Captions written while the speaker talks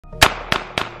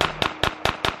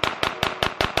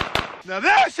Now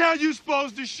that's how you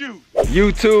supposed to shoot.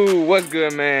 YouTube, what's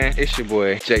good, man? It's your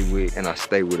boy, Jaywick, and I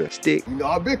stay with a stick. You know,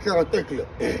 I be careful thinking.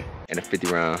 And a 50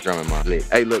 round drum in my leg.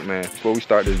 Hey, look, man, before we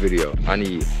start this video, I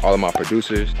need all of my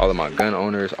producers, all of my gun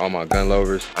owners, all my gun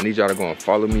lovers, I need y'all to go and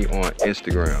follow me on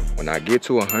Instagram. When I get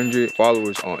to 100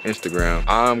 followers on Instagram,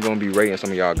 I'm gonna be rating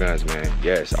some of y'all guns, man.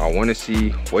 Yes, I wanna see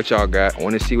what y'all got. I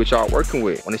wanna see what y'all working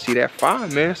with. I wanna see that fire,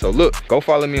 man. So look, go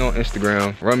follow me on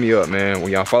Instagram. Run me up, man.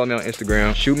 When y'all follow me on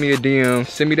Instagram, shoot me a DM,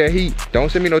 send me that heat. Don't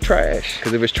send me no trash,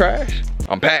 because if it's trash,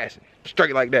 I'm passing.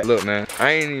 Straight like that. Look, man, I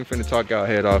ain't even finna talk y'all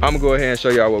head off. I'm gonna go ahead and show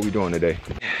y'all what we doing today.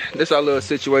 This our little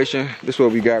situation. This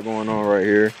what we got going on right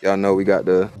here. Y'all know we got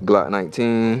the Glock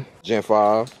 19 Gen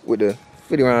 5 with the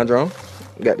 50 round drum.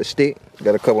 We got the stick.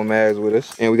 Got a couple mags with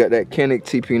us. And we got that Canik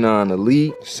TP9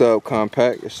 Elite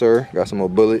subcompact, yes sir. Got some more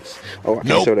bullets. Oh, I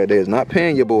can show that they is not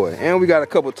paying your boy. And we got a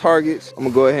couple targets. I'm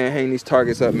gonna go ahead and hang these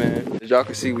targets up, man. As y'all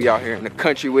can see, we out here in the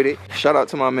country with it. Shout out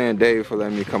to my man Dave for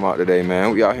letting me come out today,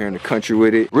 man. We out here in the country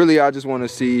with it. Really, I just wanna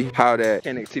see how that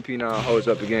Canik TP9 holds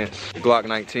up against Glock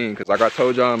 19. Cause like I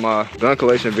told y'all in my gun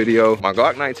collection video, my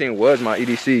Glock 19 was my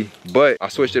EDC, but I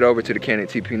switched it over to the Canik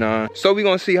TP9. So we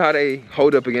gonna see how they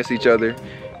hold up against each other.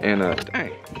 And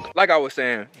dang, like I was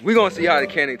saying, we gonna see how the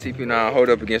Canik TP9 hold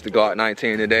up against the Glock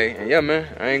 19 today. And yeah, man,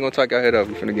 I ain't gonna talk y'all head up.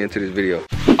 We finna get into this video.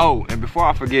 Oh, and before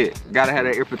I forget, gotta have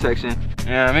that ear protection.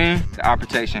 You know what I mean? The eye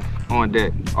protection on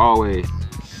deck, always.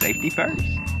 Safety first.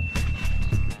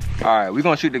 All right, we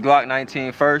gonna shoot the Glock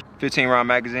 19 first. 15 round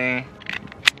magazine.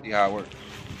 See how it works.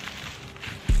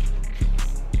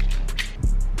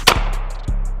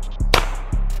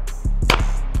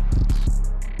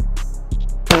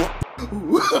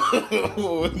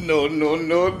 No.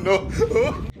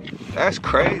 That's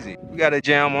crazy. We got a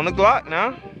jam on the Glock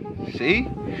now. See?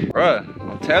 Bruh,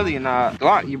 I'm telling you now,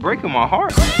 Glock, you breaking my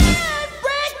heart.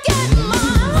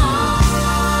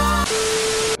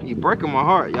 You breaking my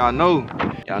heart. Y'all know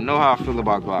how I feel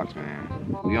about Glocks,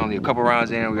 man. We only a couple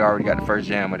rounds in, we already got the first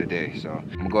jam of the day. So I'm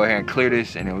gonna go ahead and clear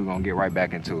this and then we're gonna get right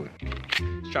back into it.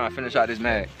 Just trying to finish out this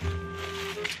mag.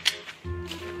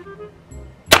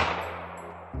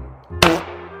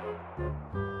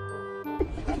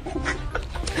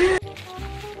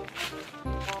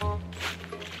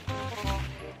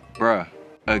 Bruh,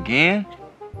 again?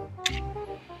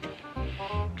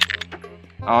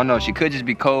 I don't know, she could just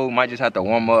be cold, might just have to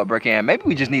warm up, break in. Maybe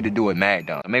we just need to do a mag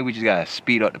dump. Maybe we just gotta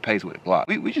speed up the pace with the Glock.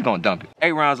 We just gonna dump it.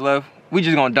 8 rounds left, we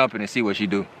just gonna dump it and see what she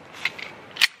do.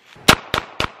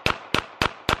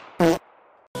 Oh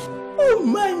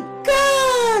my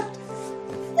God!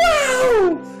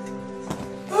 Wow!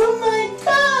 Oh my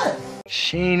God!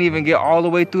 She ain't even get all the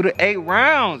way through the 8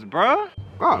 rounds, bruh.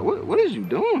 God, what is you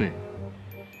doing?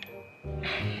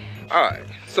 Alright,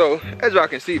 so as y'all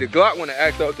can see, the Glock wanna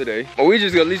act up today. But we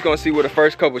just at least gonna see where the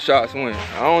first couple shots went.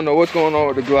 I don't know what's going on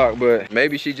with the Glock, but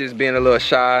maybe she just being a little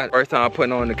shy. First time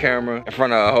putting on the camera in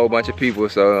front of a whole bunch of people.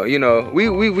 So, you know, we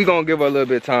gonna give her a little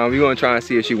bit of time. We gonna try and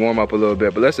see if she warm up a little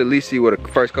bit. But let's at least see where the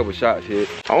first couple shots hit.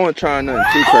 I won't try nothing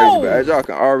too crazy, but as y'all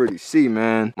can already see,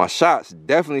 man, my shots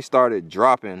definitely started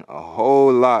dropping a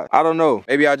whole lot. I don't know.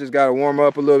 Maybe I just gotta warm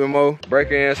up a little bit more,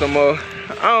 break in some more.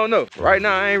 I don't know. Right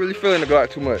now, I ain't really feeling the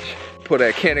Glock too much. Pull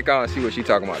that Canik out and see what she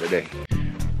talking about today.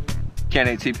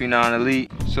 Canik TP9 Elite,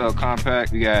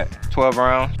 subcompact. We got 12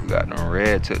 rounds. We got no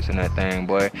red tips in that thing,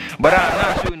 boy. But I'm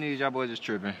not shooting these, y'all boys just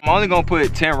tripping. I'm only gonna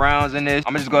put 10 rounds in this.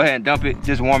 I'm gonna just go ahead and dump it,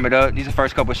 just warm it up. These are the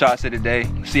first couple shots of the day.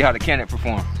 See how the Canik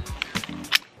perform.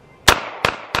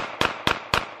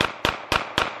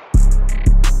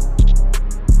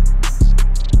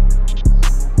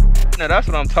 Now that's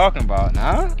what I'm talking about,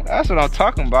 now. That's what I'm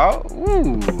talking about.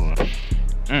 Ooh.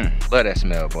 Love that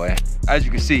smell, boy. As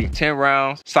you can see, 10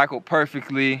 rounds, cycled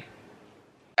perfectly.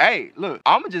 Hey, look,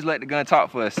 I'ma just let the gun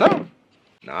talk for itself.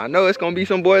 Now, I know it's gonna be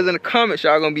some boys in the comments,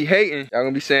 y'all gonna be hating. Y'all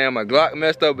gonna be saying my Glock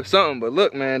messed up or something, but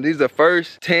look, man, these are the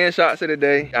first 10 shots of the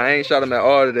day. I ain't shot them at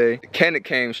all today. The Canik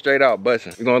came straight out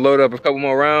busting. We're gonna load up a couple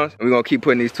more rounds, and we're gonna keep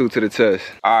putting these two to the test.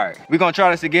 All right, we're gonna try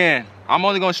this again. I'm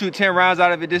only gonna shoot 10 rounds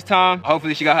out of it this time.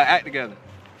 Hopefully she got her act together.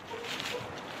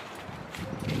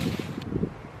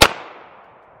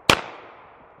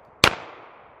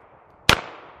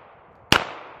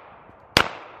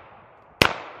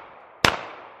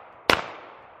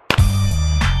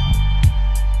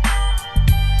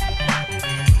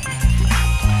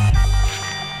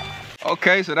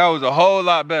 Okay, so that was a whole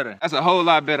lot better. That's a whole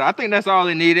lot better. I think that's all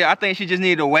it needed. I think she just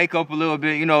needed to wake up a little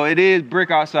bit. You know, it is brick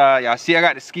outside. Y'all see I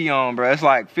got the ski on, bro. It's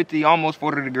like 50, almost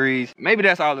 40 degrees. Maybe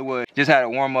that's all it was. Just had to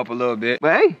warm up a little bit.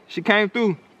 But hey, she came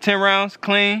through. 10 rounds,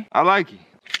 clean. I like it.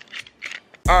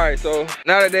 All right, so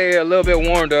now that they a little bit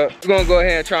warmed up, we're gonna go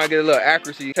ahead and try and get a little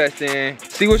accuracy test in,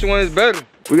 see which one is better.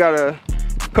 We got a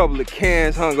couple of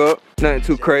cans hung up, nothing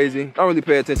too crazy. Don't really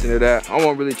pay attention to that. I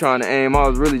wasn't really trying to aim. I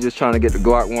was really just trying to get the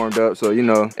Glock warmed up. So, you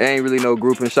know, it ain't really no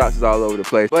grouping, shots is all over the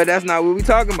place. But that's not what we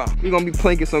talking about. We gonna be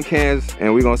plinking some cans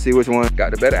and we gonna see which one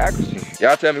got the better accuracy.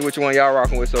 Y'all tell me which one y'all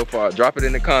rocking with so far. Drop it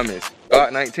in the comments.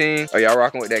 Glock 19, or y'all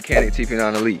rocking with that Canik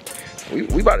TP9 Elite?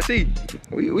 We about to see.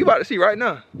 We about to see right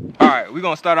now. All right, we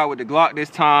gonna start out with the Glock this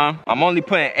time. I'm only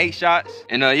putting 8 shots.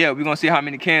 And yeah, we gonna see how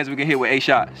many cans we can hit with 8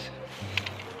 shots.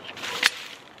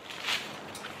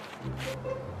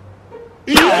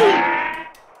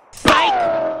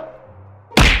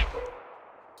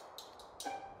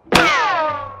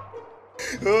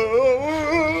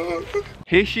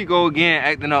 Here she go again,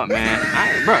 acting up, man.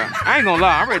 I ain't gonna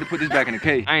lie, I'm ready to put this back in the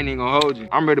case. I ain't even gonna hold you.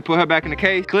 I'm ready to put her back in the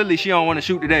case. Clearly, she don't want to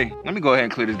shoot today. Let me go ahead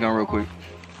and clear this gun real quick.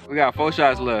 We got 4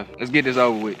 shots left. Let's get this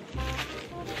over with.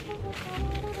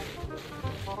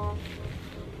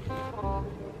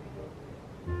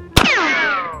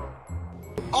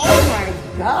 Oh my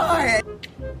God!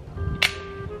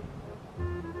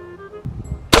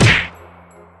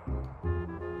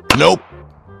 Nope.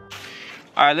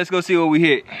 All right, let's go see what we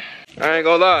hit. I ain't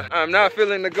gonna lie, I'm not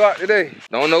feeling the Glock today.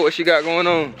 Don't know what she got going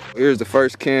on. Here's the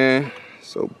first can.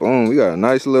 So boom, we got a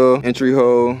nice little entry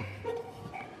hole.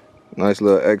 Nice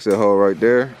little exit hole right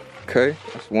there. Okay,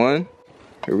 that's one.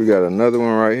 Here we got another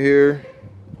one right here.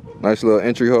 Nice little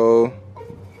entry hole.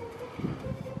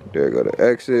 There go the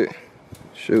exit.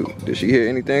 Shoot, did she hit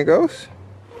anything else?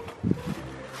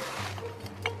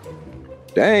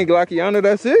 Dang, Glockiana,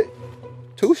 that's it?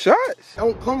 2 shots?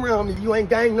 Don't come around me, you ain't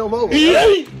gang no more.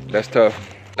 That's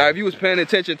tough. Now, if you was paying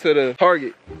attention to the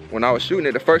target, when I was shooting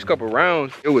it, the first couple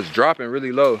rounds, it was dropping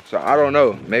really low. So I don't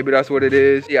know, maybe that's what it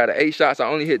is. Yeah, out of 8 shots, I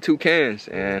only hit 2 cans.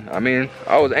 And I mean,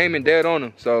 I was aiming dead on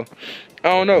them. So I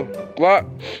don't know, Glock,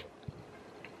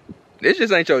 this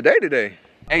just ain't your day today.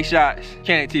 8 shots,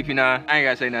 Canik TP9, I ain't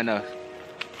gotta say nothing else.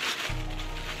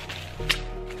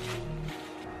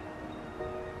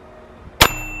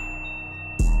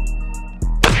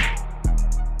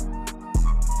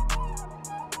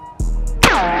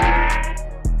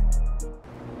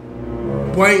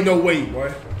 Boy, ain't no way,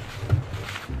 boy.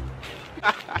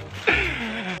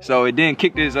 So it didn't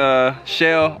kick this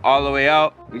shell all the way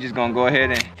out. We just gonna go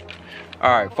ahead and, all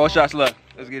right, 4 shots left.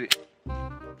 Let's get it.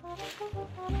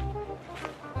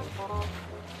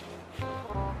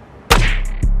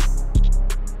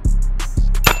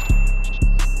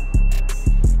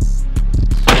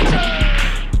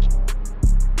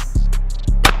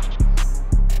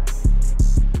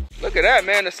 Look at that,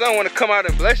 man. The sun want to come out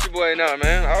and bless your boy now,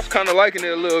 man. I was kind of liking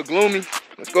it a little gloomy.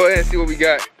 Let's go ahead and see what we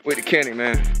got with the Canik,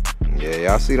 man. Yeah,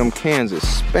 y'all see them cans is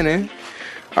spinning.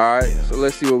 All right, so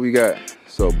let's see what we got.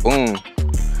 So boom,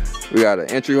 we got an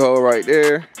entry hole right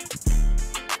there.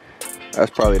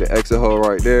 That's probably the exit hole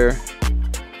right there.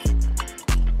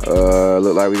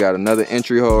 Look like we got another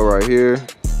entry hole right here.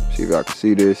 See if I can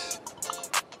see this.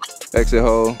 Exit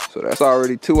hole. So that's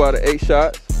already 2 out of 8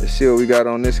 shots. Let's see what we got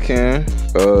on this can.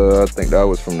 I think that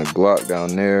was from the Glock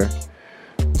down there.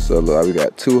 So look like we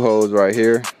got 2 holes right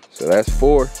here. So that's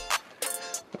 4.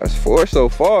 That's 4 so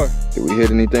far. Did we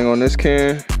hit anything on this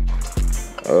can?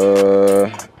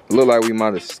 Look like we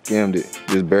might have skimmed it,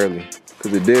 just barely,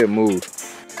 because it did move.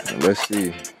 And let's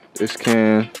see, this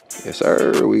can, yes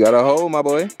sir, we got a hole, my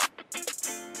boy.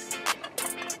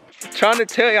 Trying to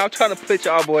tell y'all, I'm trying to put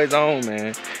y'all boys on,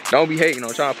 man. Don't be hating,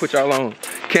 I'm trying to put y'all on.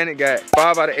 Canik got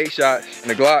 5 out of 8 shots, and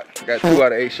the Glock got 2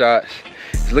 out of 8 shots.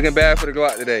 It's looking bad for the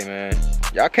Glock today, man.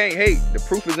 Y'all can't hate, the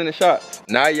proof is in the shots.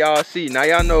 Now y'all see, now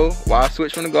y'all know why I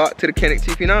switched from the Glock to the Canik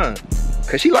TP9.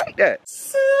 Cause she like that.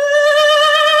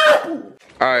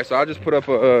 All right, so I just put up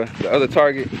the other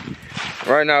target.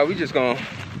 Right now, we just gonna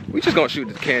shoot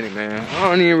the Canik, man. I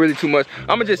don't even really too much. I'm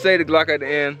gonna just say the Glock at the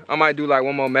end. I might do like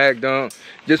one more mag dump,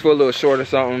 just for a little short or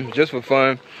something, just for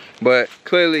fun. But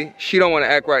clearly, she don't wanna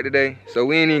act right today, so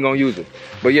we ain't even gonna use it.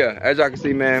 But yeah, as y'all can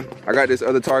see, man, I got this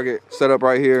other target set up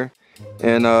right here.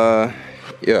 And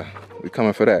yeah, we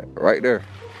coming for that, right there.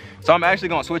 So I'm actually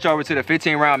gonna switch over to the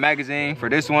 15 round magazine for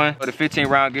this one. The 15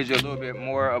 round gives you a little bit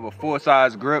more of a full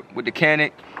size grip with the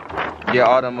Canik. Yeah,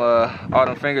 all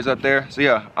them fingers up there. So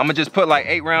yeah, I'm gonna just put like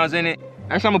 8 rounds in it.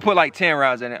 Actually, I'm gonna put like 10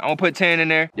 rounds in it. I'm gonna put 10 in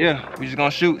there. Yeah, we just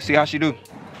gonna shoot, see how she do.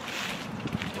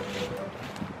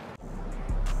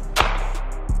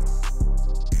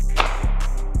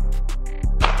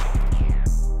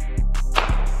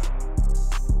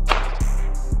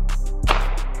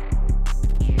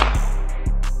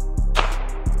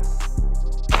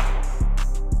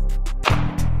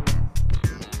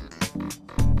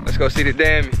 go see the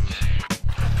damage.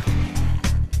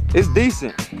 It's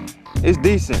decent. It's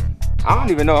decent. I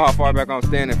don't even know how far back I'm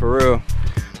standing for real.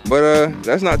 But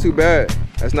that's not too bad.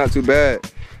 That's not too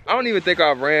bad. I don't even think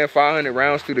I've ran 500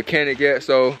 rounds through the Canik yet,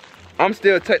 so I'm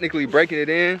still technically breaking it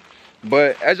in.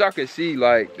 But as y'all can see,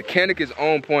 like, the Canik is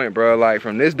on point, bro. Like,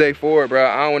 from this day forward, bro,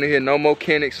 I don't want to hear no more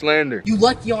Canik slander. You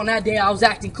lucky on that day I was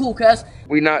acting cool, cuz.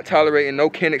 We not tolerating no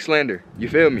Canik slander. You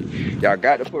feel me? Y'all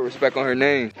got to put respect on her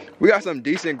name. We got some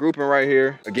decent grouping right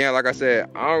here. Again, like I said,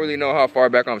 I don't really know how far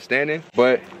back I'm standing,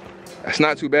 but that's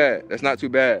not too bad. That's not too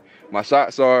bad. My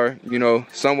shots are, you know,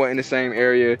 somewhat in the same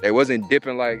area. They wasn't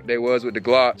dipping like they was with the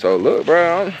Glock. So look,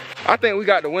 bro, I think we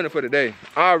got the winner for the day.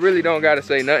 I really don't gotta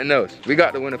say nothing else. We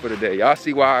got the winner for the day. Y'all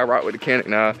see why I rock with the Canik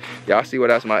now. Y'all see why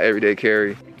that's my everyday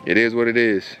carry. It is what it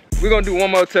is. We're gonna do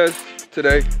one more test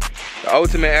today. The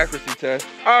ultimate accuracy test.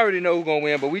 I already know who's gonna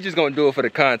win, but we just gonna do it for the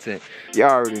content.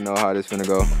 Y'all already know how this finna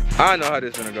go. I know how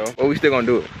this finna go, but we still gonna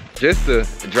do it. Just to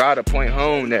drive the point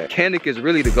home that Canik is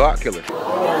really the Glock killer.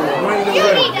 You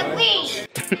need to leave.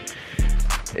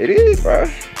 It is, bro.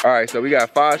 All right, so we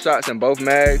got 5 shots in both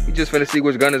mags. We just finna see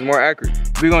which gun is more accurate.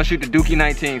 We gonna shoot the Dookie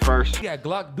 19 first. We got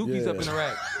Glock Dookies up in the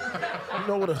rack. You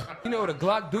know what a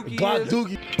Glock Dookie Glock is?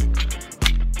 Dookie.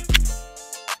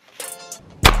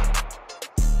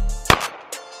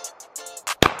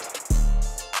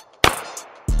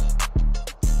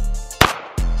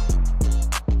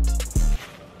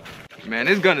 Man,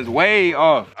 this gun is way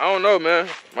off. I don't know, man.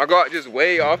 My Glock just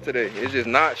way off today. It's just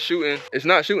not shooting. It's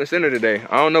not shooting center today.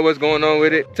 I don't know what's going on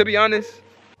with it. To be honest,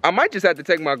 I might just have to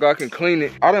take my Glock and clean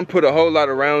it. I done put a whole lot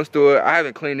of rounds through it. I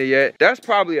haven't cleaned it yet. That's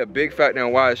probably a big factor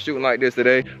in why it's shooting like this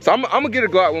today. So I'm gonna get a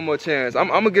Glock one more chance. I'm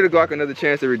gonna get a Glock another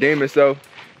chance to redeem itself,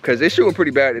 because it's shooting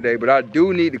pretty bad today, but I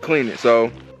do need to clean it. So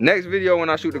next video when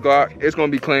I shoot the Glock, it's gonna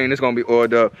be clean, it's gonna be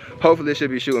oiled up. Hopefully it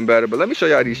should be shooting better, but let me show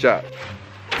y'all these shots.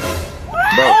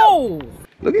 Bro,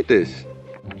 look at this.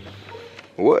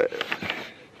 What?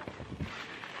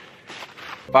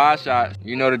 5 shots,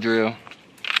 you know the drill.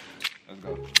 Let's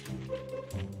go.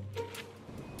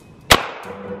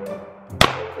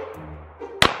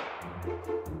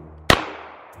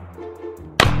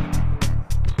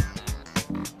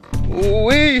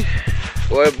 Ooh-wee.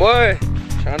 Boy,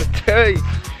 trying to tell you,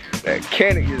 that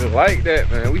Canik is like that,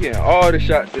 man. We getting all the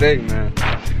shots today, man.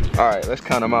 All right, let's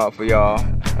count them out for y'all.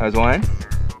 That's 1,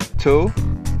 2,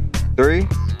 3,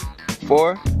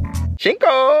 4.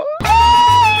 Cinco!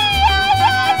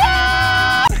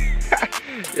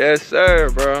 Yes, sir,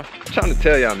 bro. I'm trying to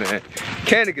tell y'all, man.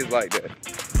 Canik is like that.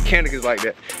 Canik is like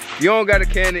that. You don't got a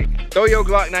Canik, throw your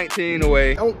Glock 19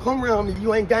 away. Don't come around me,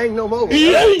 you ain't gang no more.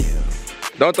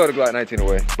 Don't throw the Glock 19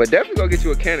 away. But definitely go get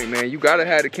you a Canik, man. You gotta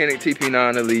have the Canik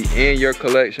TP9 Elite in your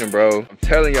collection, bro. I'm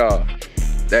telling y'all,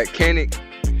 that Canik,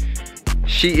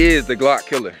 she is the Glock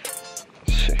killer.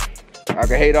 I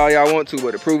can hate all y'all want to,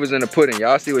 but the proof is in the pudding.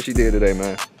 Y'all see what she did today,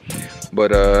 man.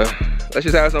 But let's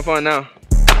just have some fun now.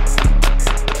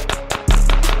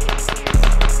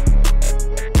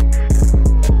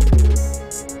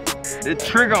 The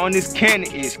trigger on this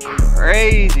Canik is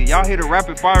crazy. Y'all hear the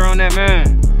rapid fire on that,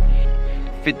 man?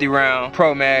 50 round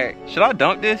Pro Mag. Should I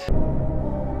dunk this?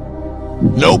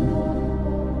 Nope.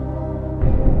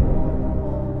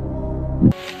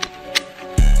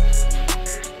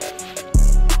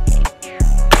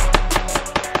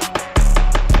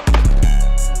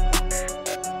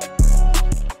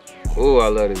 Oh, I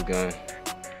love this gun.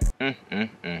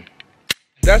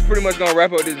 That's pretty much gonna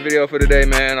wrap up this video for today,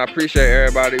 man. I appreciate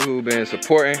everybody who been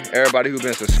supporting, everybody who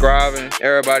been subscribing,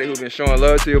 everybody who been showing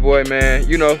love to your boy, man.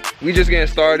 You know, we just getting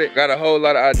started. Got a whole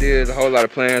lot of ideas, a whole lot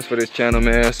of plans for this channel,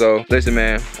 man. So listen,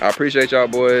 man, I appreciate y'all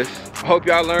boys. I hope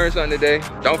y'all learned something today.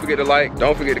 Don't forget to like,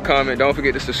 don't forget to comment, don't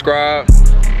forget to subscribe.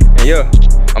 And yeah,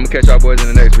 I'm gonna catch y'all boys in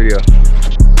the next video.